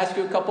 let me ask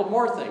you a couple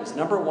more things.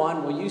 Number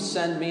one, will you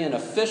send me an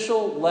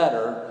official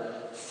letter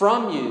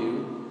from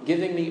you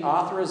giving me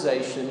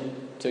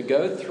authorization to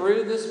go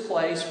through this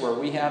place where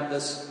we have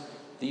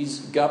these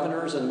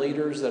governors and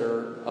leaders that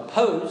are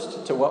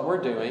opposed to what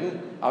we're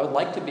doing? I would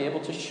like to be able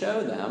to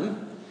show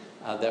them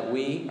that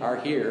we are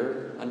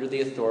here under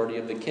the authority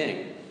of the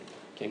king.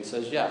 The king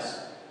says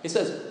yes. He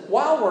says,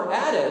 while we're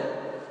at it,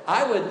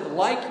 I would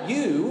like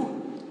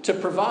you to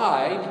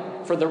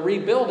provide for the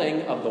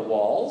rebuilding of the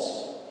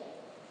walls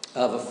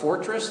of a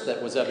fortress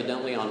that was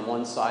evidently on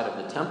one side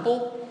of the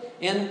temple.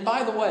 And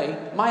by the way,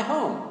 my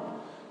home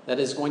that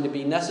is going to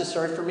be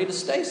necessary for me to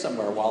stay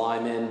somewhere while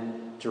I'm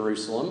in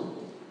Jerusalem.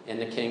 And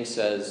the king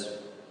says,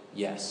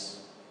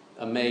 yes.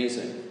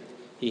 Amazing.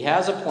 He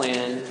has a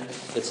plan.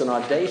 It's an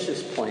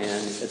audacious plan.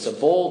 It's a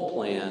bold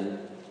plan.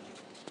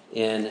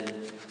 And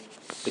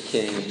the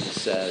king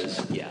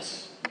says,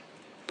 yes.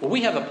 Well,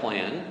 we have a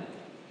plan.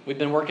 We've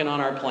been working on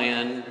our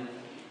plan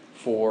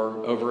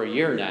for over a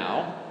year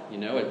now. You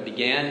know, it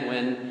began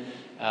when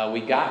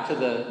we got to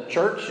the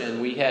church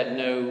and we had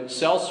no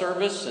cell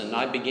service, and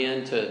I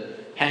began to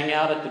hang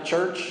out at the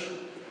church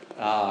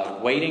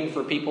waiting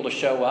for people to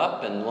show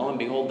up, and lo and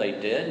behold, they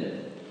did.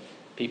 And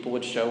people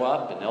would show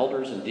up, and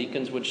elders and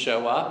deacons would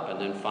show up,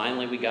 and then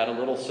finally we got a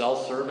little cell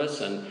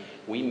service, and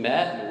we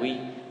met,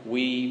 and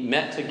we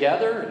met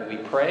together, and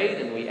we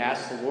prayed, and we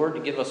asked the Lord to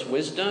give us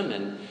wisdom,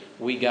 and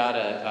we got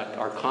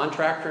our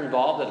contractor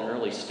involved at an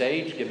early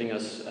stage, giving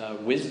us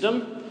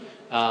wisdom.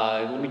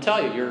 Let me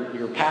tell you,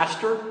 your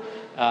pastor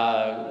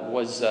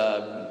was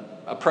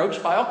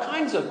approached by all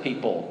kinds of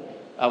people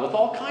with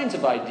all kinds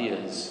of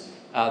ideas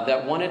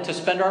that wanted to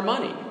spend our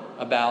money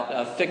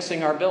about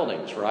fixing our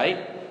buildings,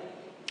 right?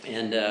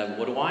 And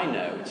what do I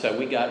know? So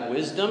we got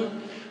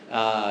wisdom.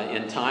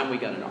 In time, we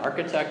got an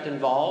architect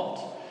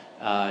involved.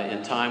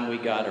 In time, we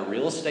got a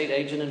real estate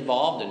agent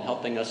involved in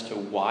helping us to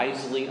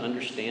wisely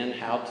understand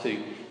how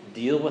to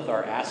deal with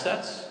our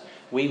assets.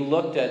 We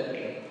looked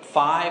at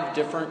 5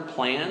 different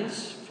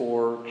plans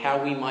for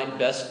how we might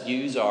best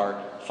use our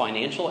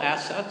financial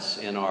assets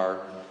and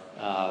our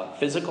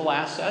physical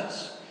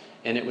assets.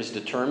 And it was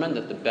determined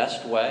that the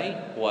best way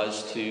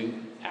was to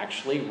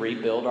actually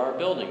rebuild our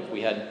buildings.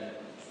 We had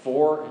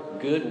 4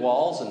 good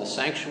walls in the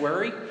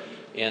sanctuary,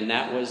 and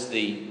that was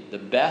the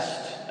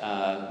best,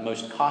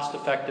 most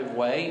cost-effective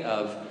way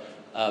of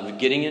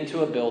getting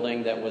into a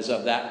building that was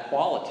of that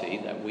quality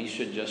that we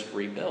should just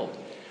rebuild.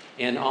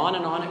 And on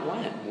it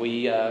went.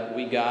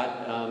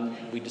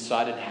 We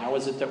decided, how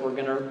is it that we're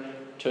going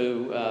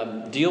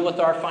to deal with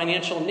our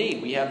financial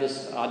need? We have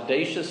this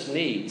audacious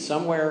need.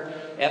 Somewhere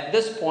at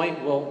this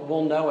point,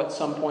 we'll know at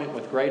some point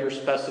with greater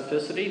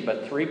specificity,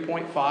 but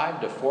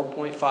 $3.5 to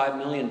 $4.5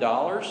 million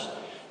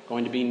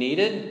going to be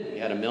needed. We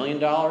had $1 million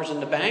in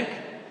the bank.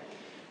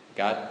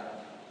 Got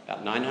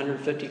about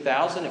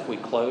 $950,000 if we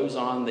close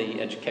on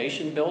the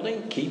education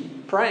building.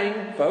 Keep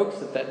praying, folks,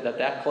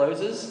 that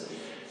closes.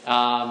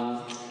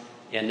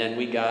 And then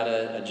we got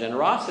a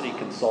generosity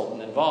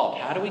consultant involved.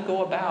 How do we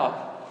go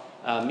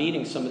about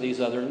meeting some of these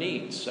other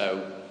needs?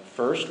 So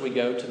first we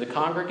go to the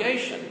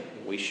congregation.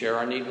 We share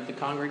our need with the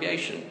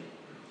congregation.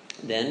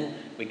 Then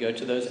we go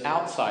to those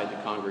outside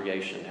the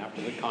congregation.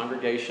 After the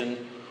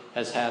congregation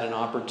has had an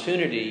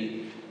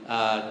opportunity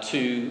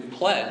to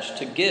pledge,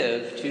 to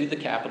give to the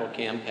capital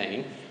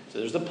campaign. So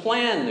there's a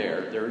plan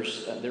there.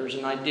 There's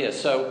an idea.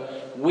 So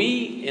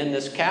we, in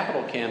this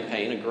capital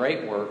campaign, a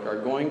great work, are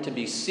going to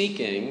be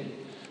seeking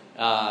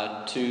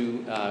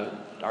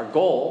our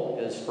goal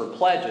is for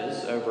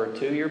pledges over a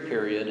 2-year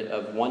period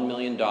of $1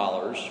 million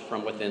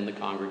from within the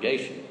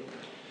congregation.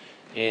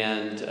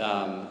 And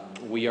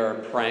we are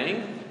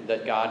praying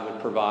that God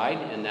would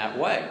provide in that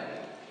way.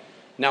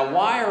 Now,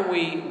 why are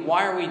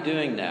we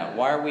doing that?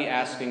 Why are we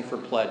asking for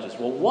pledges?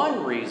 Well,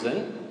 one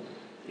reason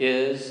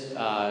is,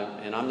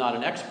 and I'm not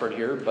an expert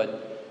here,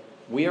 but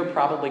we are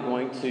probably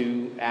going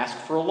to ask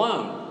for a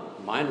loan.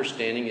 My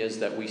understanding is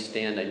that we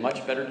stand a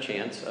much better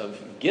chance of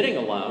getting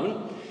a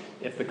loan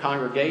if the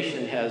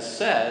congregation has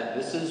said,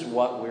 this is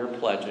what we're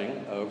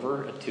pledging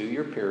over a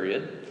 2-year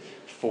period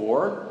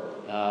for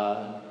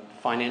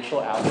financial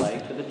outlay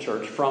to the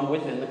church from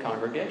within the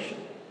congregation.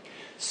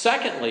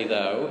 Secondly,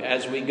 though,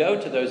 as we go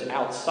to those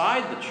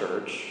outside the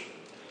church,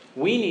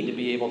 we need to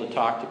be able to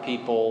talk to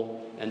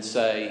people and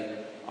say,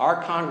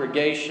 our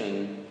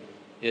congregation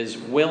is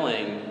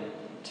willing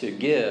to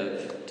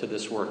give to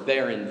this work. They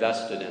are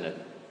invested in it.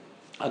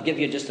 I'll give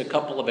you just a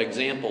couple of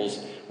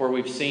examples where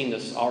we've seen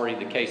this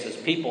already the case, as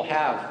people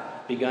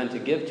have begun to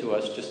give to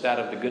us just out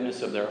of the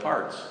goodness of their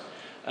hearts.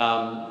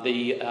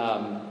 The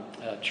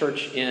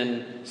church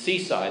in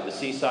Seaside, the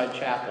Seaside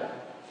Chapel,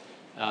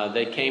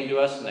 they came to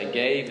us and they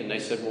gave, and they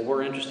said, well,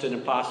 we're interested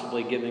in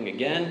possibly giving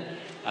again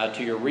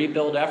to your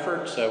rebuild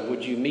effort, so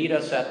would you meet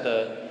us at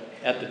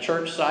the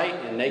church site?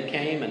 And they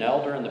came, an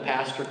elder and the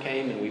pastor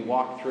came, and we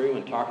walked through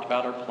and talked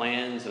about our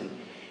plans, and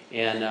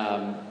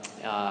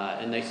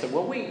they said,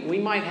 well, we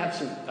might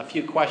have a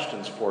few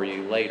questions for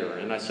you later.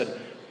 And I said,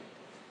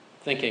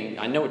 thinking,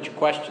 I know what your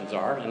questions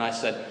are, and I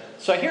said,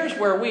 so here's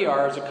where we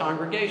are as a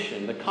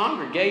congregation. The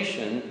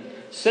congregation,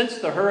 since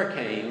the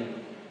hurricane,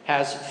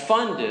 has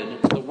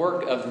funded the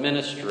work of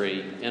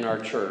ministry in our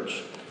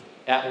church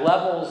at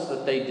levels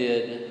that they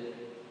did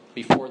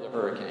before the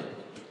hurricane.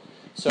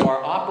 So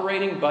our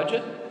operating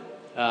budget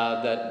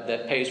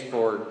that pays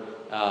for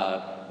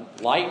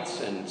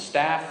lights and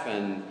staff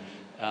and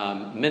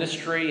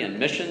ministry and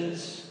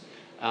missions,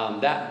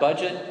 that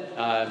budget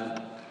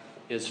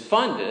is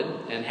funded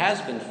and has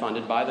been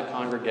funded by the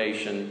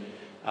congregation.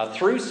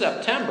 Through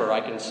September, I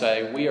can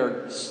say we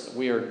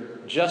are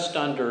just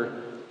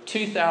under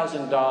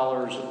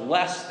 $2,000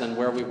 less than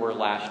where we were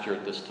last year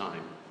at this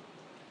time.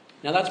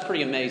 Now that's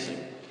pretty amazing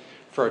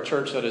for a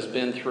church that has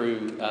been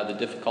through the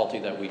difficulty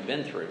that we've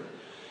been through.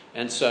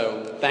 And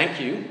so thank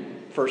you,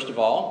 first of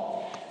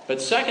all.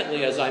 But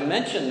secondly, as I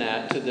mentioned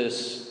that to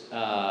this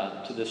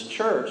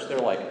church, they're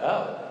like,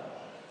 oh.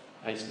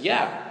 I said,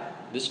 yeah,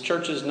 this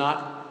church is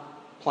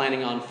not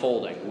planning on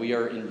folding. We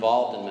are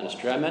involved in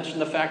ministry. I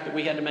mentioned the fact that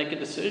we had to make a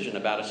decision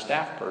about a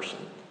staff person,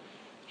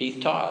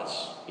 Heath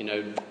Tawes.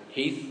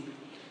 Heath,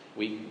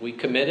 we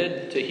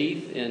committed to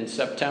Heath in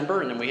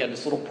September, and then we had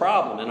this little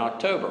problem in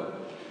October.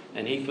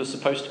 And Heath was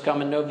supposed to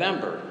come in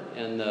November.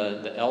 And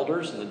the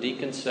elders and the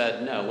deacons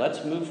said, no,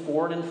 let's move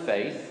forward in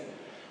faith.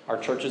 Our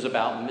church is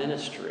about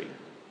ministry.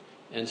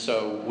 And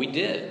so we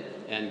did.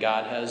 And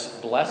God has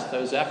blessed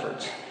those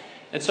efforts.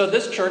 And so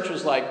this church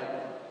was like,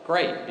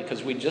 great,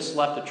 because we just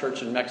left a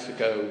church in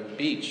Mexico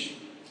Beach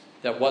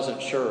that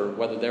wasn't sure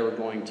whether they were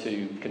going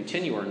to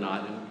continue or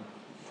not. And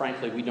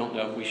frankly, we don't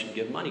know if we should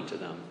give money to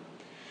them.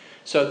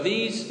 So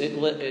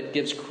it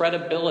gives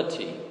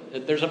credibility.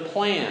 There's a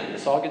plan.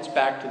 This all gets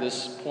back to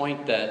this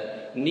point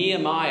that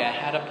Nehemiah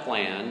had a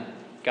plan.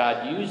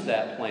 God used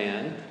that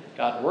plan.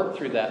 God worked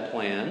through that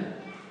plan.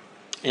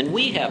 And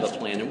we have a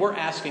plan. And we're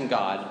asking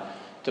God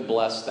to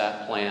bless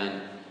that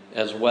plan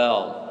as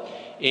well.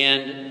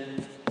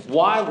 And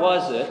why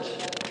was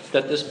it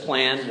that this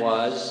plan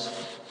was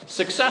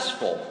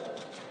successful?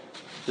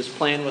 This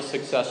plan was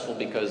successful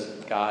because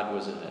God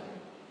was in it.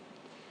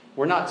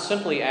 We're not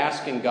simply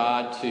asking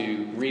God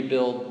to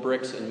rebuild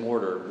bricks and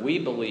mortar. We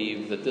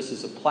believe that this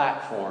is a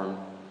platform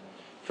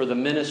for the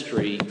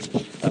ministry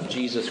of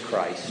Jesus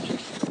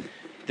Christ.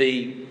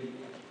 The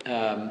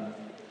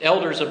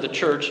elders of the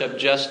church have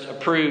just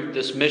approved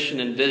this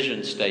mission and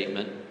vision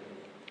statement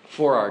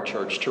for our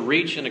church to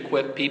reach and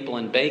equip people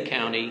in Bay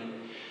County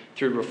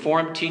through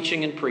Reformed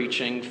teaching and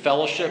preaching,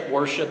 fellowship,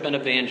 worship, and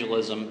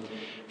evangelism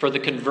for the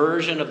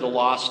conversion of the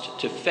lost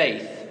to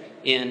faith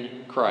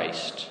in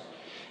Christ.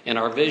 And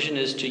our vision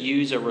is to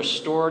use a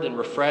restored and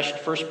refreshed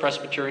First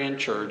Presbyterian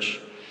Church,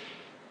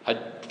 a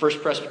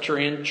First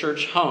Presbyterian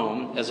Church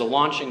home, as a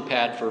launching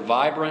pad for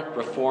vibrant,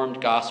 Reformed,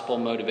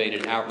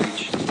 gospel-motivated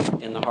outreach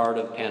in the heart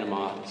of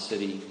Panama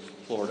City,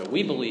 Florida.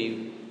 We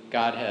believe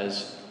God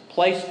has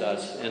placed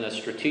us in a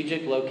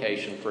strategic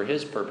location for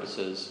His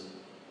purposes.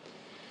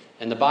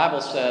 And the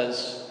Bible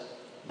says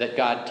that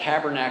God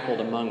tabernacled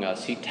among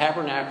us. He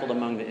tabernacled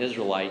among the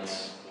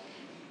Israelites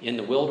in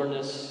the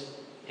wilderness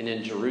and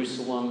in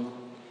Jerusalem.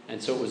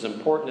 And so it was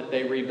important that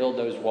they rebuild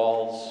those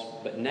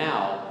walls. But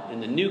now, in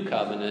the new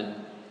covenant,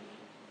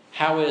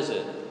 how is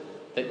it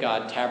that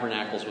God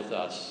tabernacles with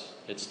us?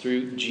 It's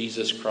through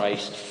Jesus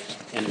Christ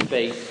and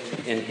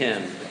faith in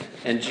Him.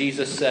 And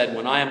Jesus said,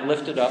 when I am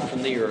lifted up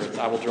from the earth,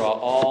 I will draw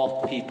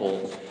all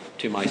people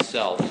to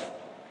myself.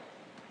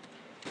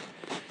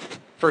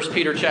 1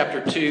 Peter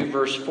chapter 2,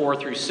 verse 4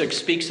 through 6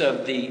 speaks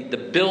of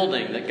the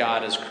building that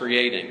God is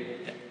creating.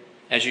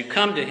 As you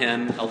come to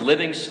Him, a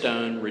living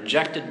stone,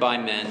 rejected by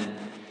men,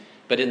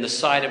 but in the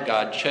sight of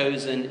God,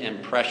 chosen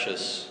and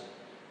precious.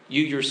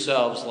 You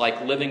yourselves,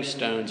 like living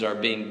stones, are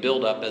being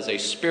built up as a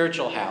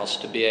spiritual house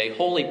to be a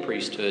holy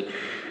priesthood,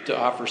 to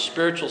offer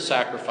spiritual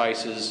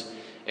sacrifices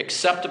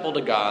acceptable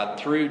to God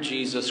through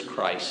Jesus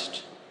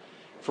Christ.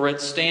 For it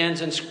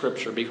stands in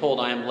Scripture, behold,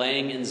 I am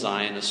laying in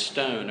Zion a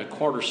stone, a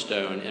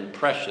cornerstone, and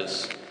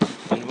precious,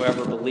 and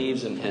whoever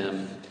believes in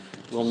Him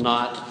will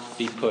not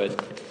be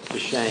put to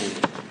shame.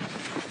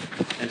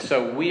 And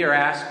so we are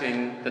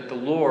asking that the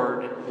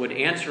Lord would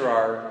answer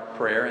our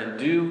prayer and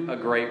do a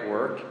great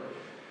work.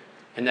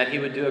 and that he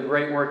would do a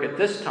great work at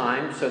this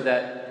time so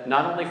that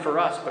not only for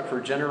us, but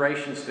for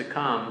generations to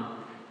come,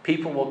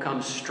 people will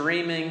come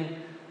streaming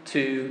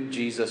to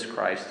Jesus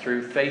Christ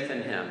through faith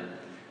in him,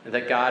 and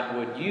that God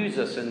would use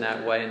us in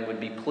that way and would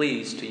be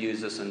pleased to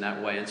use us in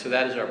that way. And so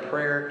that is our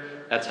prayer.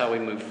 That's how we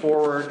move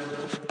forward.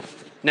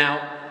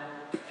 Now,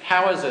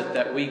 how is it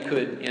that we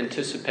could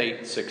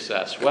anticipate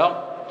success?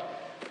 Well,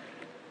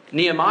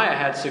 Nehemiah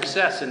had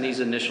success in these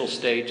initial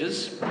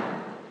stages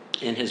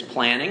in his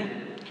planning,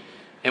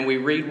 and we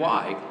read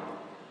why.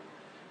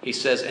 He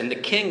says, "And the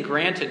king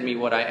granted me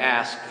what I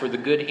asked, for the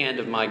good hand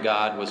of my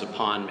God was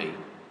upon me."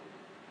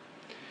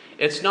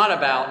 It's not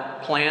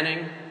about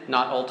planning,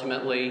 not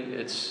ultimately.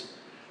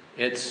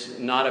 It's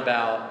not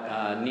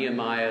about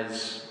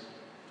Nehemiah's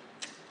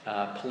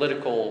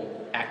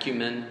political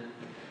acumen.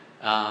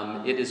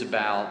 It is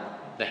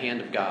about the hand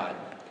of God.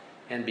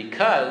 And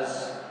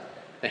because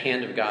the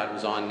hand of God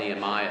was on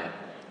Nehemiah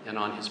and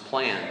on his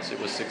plans, it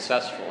was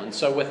successful. And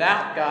so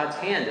without God's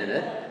hand in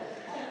it,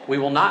 we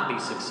will not be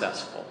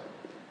successful.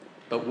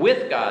 But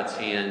with God's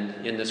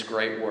hand in this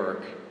great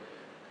work,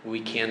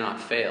 we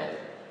cannot fail.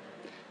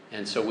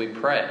 And so we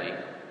pray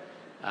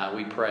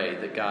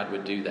that God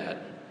would do that.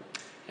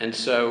 And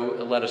so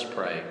let us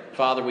pray.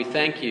 Father, we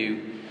thank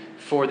you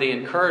for the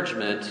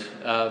encouragement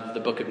of the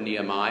book of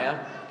Nehemiah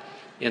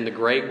in the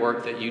great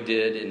work that you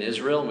did in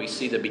Israel. And we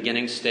see the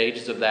beginning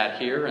stages of that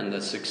here and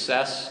the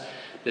success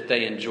that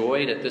they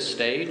enjoyed at this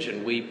stage.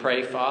 And we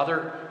pray,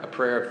 Father, a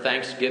prayer of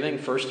thanksgiving,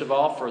 first of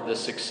all, for the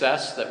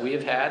success that we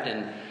have had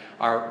in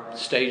our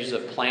stages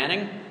of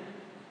planning.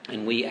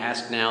 And we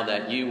ask now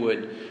that you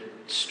would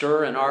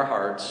stir in our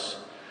hearts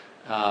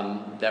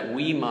that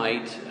we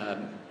might,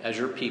 as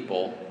your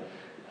people,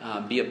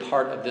 be a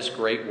part of this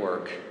great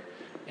work,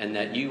 and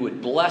that you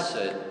would bless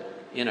it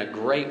in a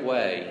great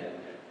way,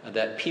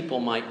 that people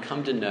might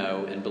come to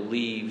know and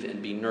believe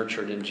and be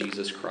nurtured in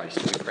Jesus Christ.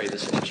 We pray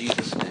this in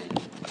Jesus' name.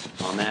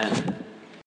 Amen.